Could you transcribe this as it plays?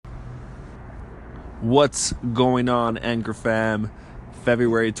What's going on, Anchor fam?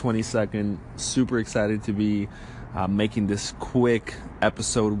 February 22nd. Super excited to be making this quick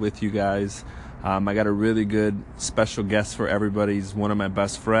episode with you guys. I got a really good special guest for everybody. He's one of my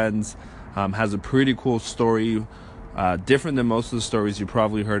best friends. Has a pretty cool story, different than most of the stories you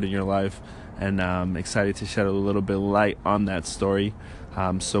probably heard in your life. And I'm excited to shed a little bit of light on that story.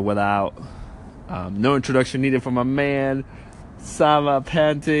 So without no introduction needed from my man, Sava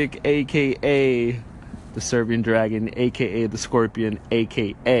P, a.k.a. the Serbian Dragon, a.k.a. the Scorpion,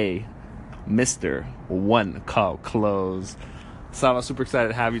 a.k.a. Mr. One Call Close. Sava, super excited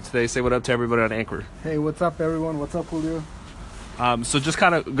to have you today. Say what up to everybody on Anchor. Hey, what's up, everyone? What's up, Julio? So just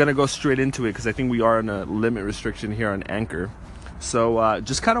kind of going to go straight into it because I think we are in a limit restriction here on Anchor. So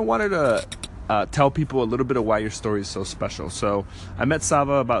just kind of wanted to tell people a little bit of why your story is so special. So I met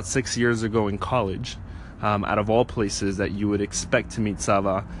Sava about 6 years ago in college. Out of all places that you would expect to meet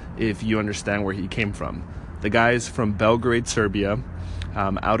Sava if you understand where he came from. The guy is from Belgrade, Serbia,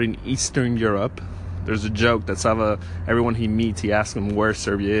 out in Eastern Europe. There's a joke that Sava, everyone he meets, he asks them where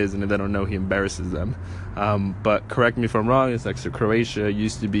Serbia is, and if they don't know, he embarrasses them. But correct me if I'm wrong, it's next to Croatia. It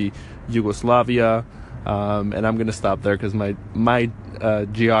used to be Yugoslavia, and I'm going to stop there because my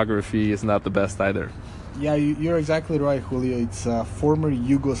geography is not the best either. Yeah, you're exactly right, Julio. It's former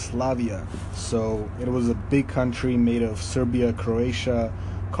Yugoslavia. So it was a big country made of Serbia, Croatia,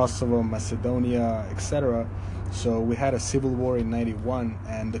 Kosovo, Macedonia, etc. So we had a civil war in 91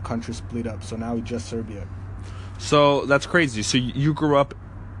 and the country split up. So now it's just Serbia. So that's crazy. So you grew up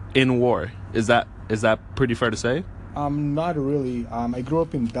in war. Is that pretty fair to say? Not really. I grew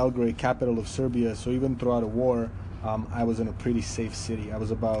up in Belgrade, capital of Serbia. So even throughout the war, I was in a pretty safe city. I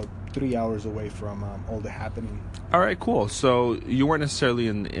was about 3 hours away from all the happening. All right, cool. So you weren't necessarily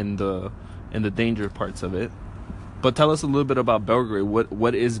in the danger parts of it, but tell us a little bit about Belgrade.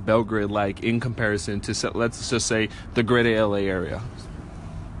 What is Belgrade like in comparison to, let's just say, the greater LA area?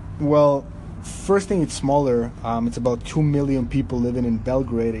 Well, first thing, it's smaller. It's about 2 million people living in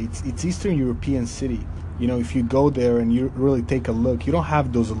Belgrade. It's Eastern European city. You know, if you go there and you really take a look, you don't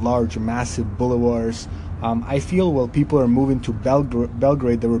have those large, massive boulevards. I feel while people are moving to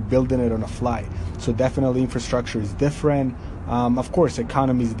Belgrade, they were building it on a fly. So definitely infrastructure is different. Of course,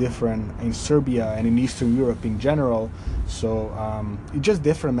 economy is different in Serbia and in Eastern Europe in general. So it's just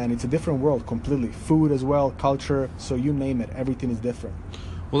different, man. It's a different world completely. Food as well, culture, so you name it. Everything is different.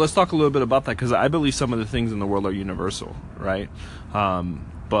 Well, let's talk a little bit about that because I believe some of the things in the world are universal, right? And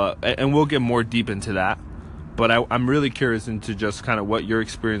we'll get more deep into that. But I'm really curious into just kind of what your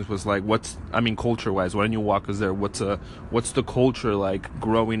experience was like. Culture-wise, why don't you walk us there? What's the culture like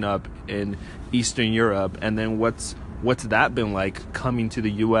growing up in Eastern Europe, and then what's that been like coming to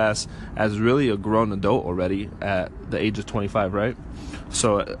the U.S. as really a grown adult already at the age of 25, right?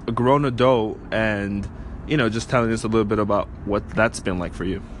 So a grown adult, and just telling us a little bit about what that's been like for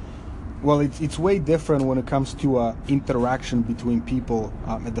you. Well, it's way different when it comes to interaction between people.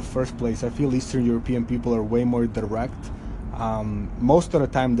 At the first place, I feel Eastern European people are way more direct. Most of the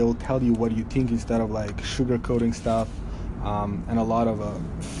time, they will tell you what you think instead of like sugarcoating stuff and a lot of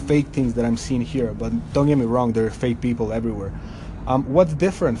fake things that I'm seeing here. But don't get me wrong, there are fake people everywhere. What's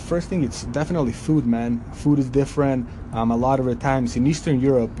different? First thing, it's definitely food, man. Food is different. A lot of the times in Eastern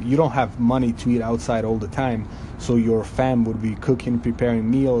Europe, you don't have money to eat outside all the time. So your fam would be cooking, preparing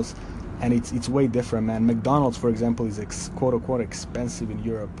meals. And it's way different, man. McDonald's, for example, is quote-unquote expensive in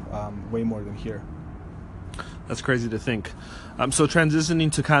Europe, way more than here. That's crazy to think. So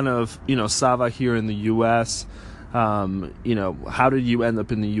transitioning to kind of, Sava here in the U.S., how did you end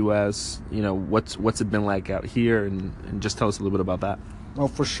up in the U.S.? What's it been like out here? And just tell us a little bit about that. Oh,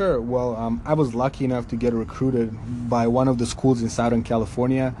 for sure. Well, I was lucky enough to get recruited by one of the schools in Southern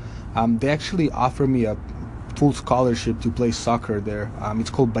California. They actually offered me a full scholarship to play soccer there. It's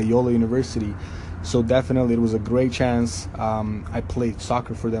called Biola University. So definitely it was a great chance. I played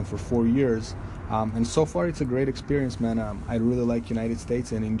soccer for them for 4 years. And so far it's a great experience, man. I really like United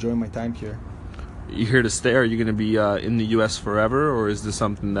States and enjoy my time here. You here to stay? Are you going to be in the U.S. forever? Or is this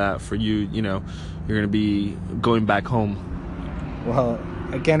something that for you, you're going to be going back home? Well,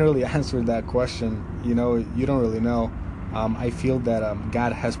 I can't really answer that question. You don't really know. I feel that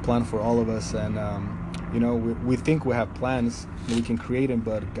God has planned for all of us, and we think we have plans and we can create them,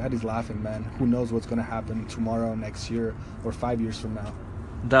 but God is laughing, man. Who knows what's going to happen tomorrow, next year, or 5 years from now?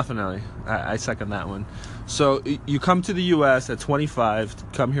 Definitely. I second that one. So you come to the U.S. at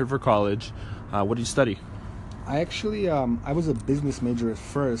 25, come here for college. What do you study? I actually, I was a business major at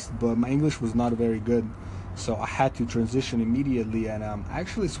first, but my English was not very good. So I had to transition immediately, and I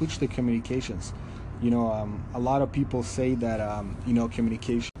actually switched to communications. A lot of people say that,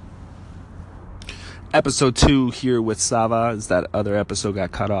 communication Episode 2 here with Sava. As that other episode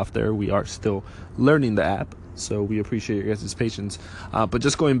got cut off there, we are still learning the app, so we appreciate your guys' patience. But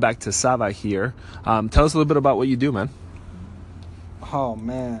just going back to Sava here, tell us a little bit about what you do, man. Oh,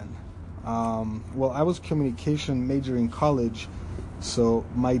 man. Well, I was communication major in college, so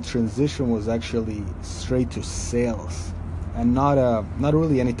my transition was actually straight to sales, and not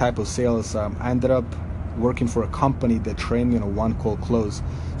really any type of sales. I ended up working for a company that trained me on a one-call close,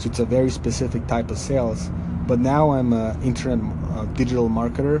 so it's a very specific type of sales. But now I'm an internet digital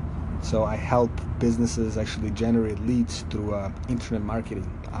marketer, so I help businesses actually generate leads through internet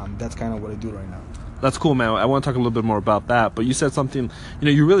marketing. That's kind of what I do right now. That's cool, man. I want to talk a little bit more about that, but you said something,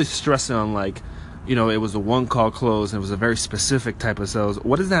 you're really stressing on, like, it was a one-call close and it was a very specific type of sales.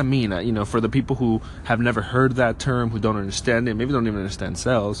 What does that mean? For the people who have never heard that term, who don't understand it, maybe don't even understand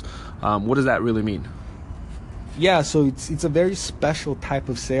sales, what does that really mean? Yeah, so it's a very special type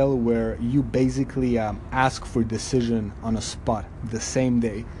of sale where you basically ask for decision on a spot the same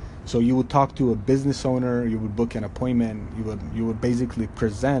day. So you would talk to a business owner, you would book an appointment, you would basically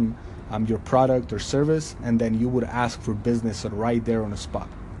present your product or service, and then you would ask for business right there on the spot.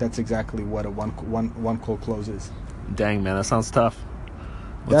 That's exactly what a one call close is. Dang, man, that sounds tough.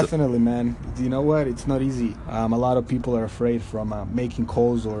 Definitely, man. You know what? It's not easy. A lot of people are afraid from making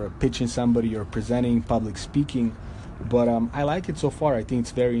calls or pitching somebody or presenting, public speaking. But I like it so far. I think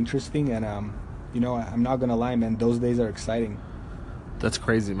it's very interesting. And, I'm not going to lie, man. Those days are exciting. That's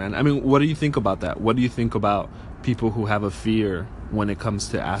crazy, man. What do you think about that? What do you think about people who have a fear when it comes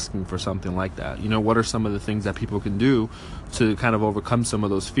to asking for something like that? What are some of the things that people can do to kind of overcome some of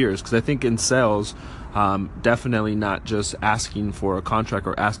those fears? Because I think in sales, definitely not just asking for a contract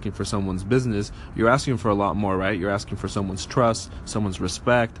or asking for someone's business. You're asking for a lot more, right? You're asking for someone's trust, someone's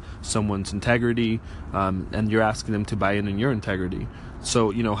respect, someone's integrity, and you're asking them to buy in your integrity.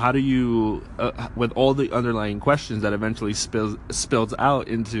 So, how do you, with all the underlying questions that eventually spills out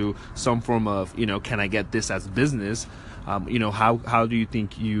into some form of, can I get this as business? How do you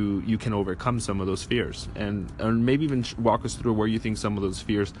think you can overcome some of those fears? And maybe even walk us through where you think some of those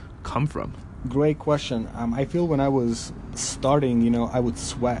fears come from. Great question. I feel when I was starting, I would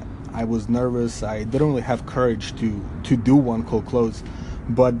sweat. I was nervous. I didn't really have courage to do one call close.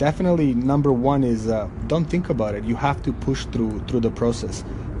 But definitely number one is don't think about it. You have to push through the process.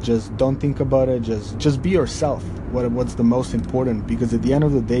 Just don't think about it. Just be yourself. What's the most important? Because at the end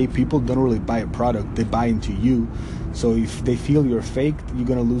of the day, people don't really buy a product. They buy into you. So if they feel you're fake, you're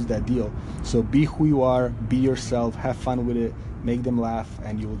going to lose that deal. So be who you are. Be yourself. Have fun with it. Make them laugh,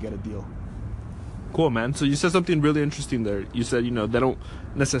 and you will get a deal. Cool, man. So you said something really interesting there. You said, they don't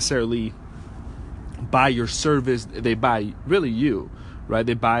necessarily buy your service. They buy really you. Right,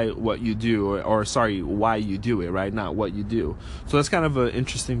 they buy what you do, or why you do it, right? Not what you do. So that's kind of an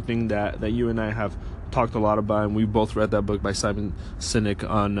interesting thing that you and I have talked a lot about, and we both read that book by Simon Sinek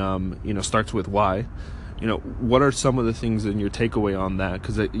on, starts with why. What are some of the things in your takeaway on that?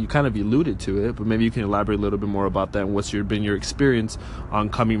 Because you kind of alluded to it, but maybe you can elaborate a little bit more about that, and what's been your experience on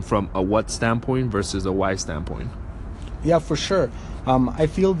coming from a what standpoint versus a why standpoint? Yeah, for sure. I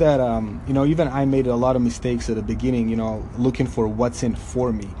feel that, even I made a lot of mistakes at the beginning, looking for what's in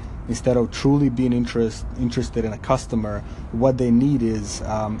for me. Instead of truly being interested in a customer, what they need is,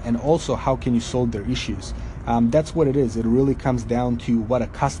 and also how can you solve their issues. That's what it is. It really comes down to what a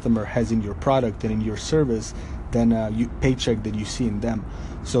customer has in your product and in your service than paycheck that you see in them.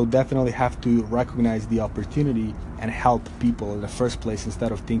 So definitely have to recognize the opportunity and help people in the first place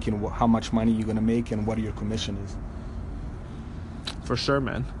instead of thinking how much money you're going to make and what your commission is. For sure,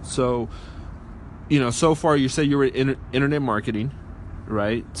 man. So, so far you said you were in internet marketing,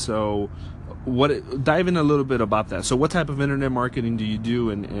 right? So dive in a little bit about that. So what type of internet marketing do you do,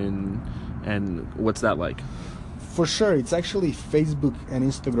 and what's that like? For sure, it's actually Facebook and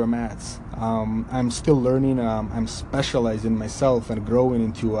Instagram ads. I'm still learning. I'm specializing myself and growing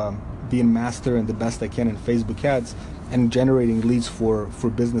into being master and the best I can in Facebook ads and generating leads for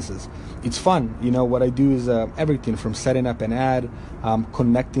businesses. It's fun. What I do is everything from setting up an ad,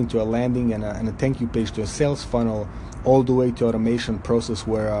 connecting to a landing and a thank you page to a sales funnel, all the way to automation process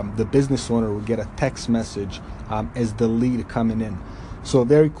where the business owner will get a text message as the lead coming in. So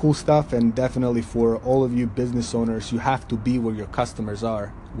very cool stuff, and definitely for all of you business owners, you have to be where your customers are,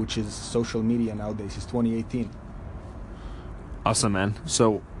 which is social media nowadays. It's 2018. Awesome, man.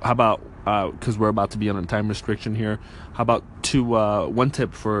 So how about, because we're about to be on a time restriction here, how about one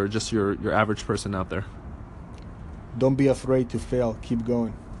tip for just your average person out there? Don't be afraid to fail. Keep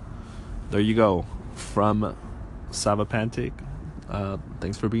going. There you go. From Sava P.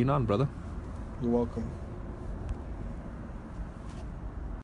 Thanks for being on, brother. You're welcome.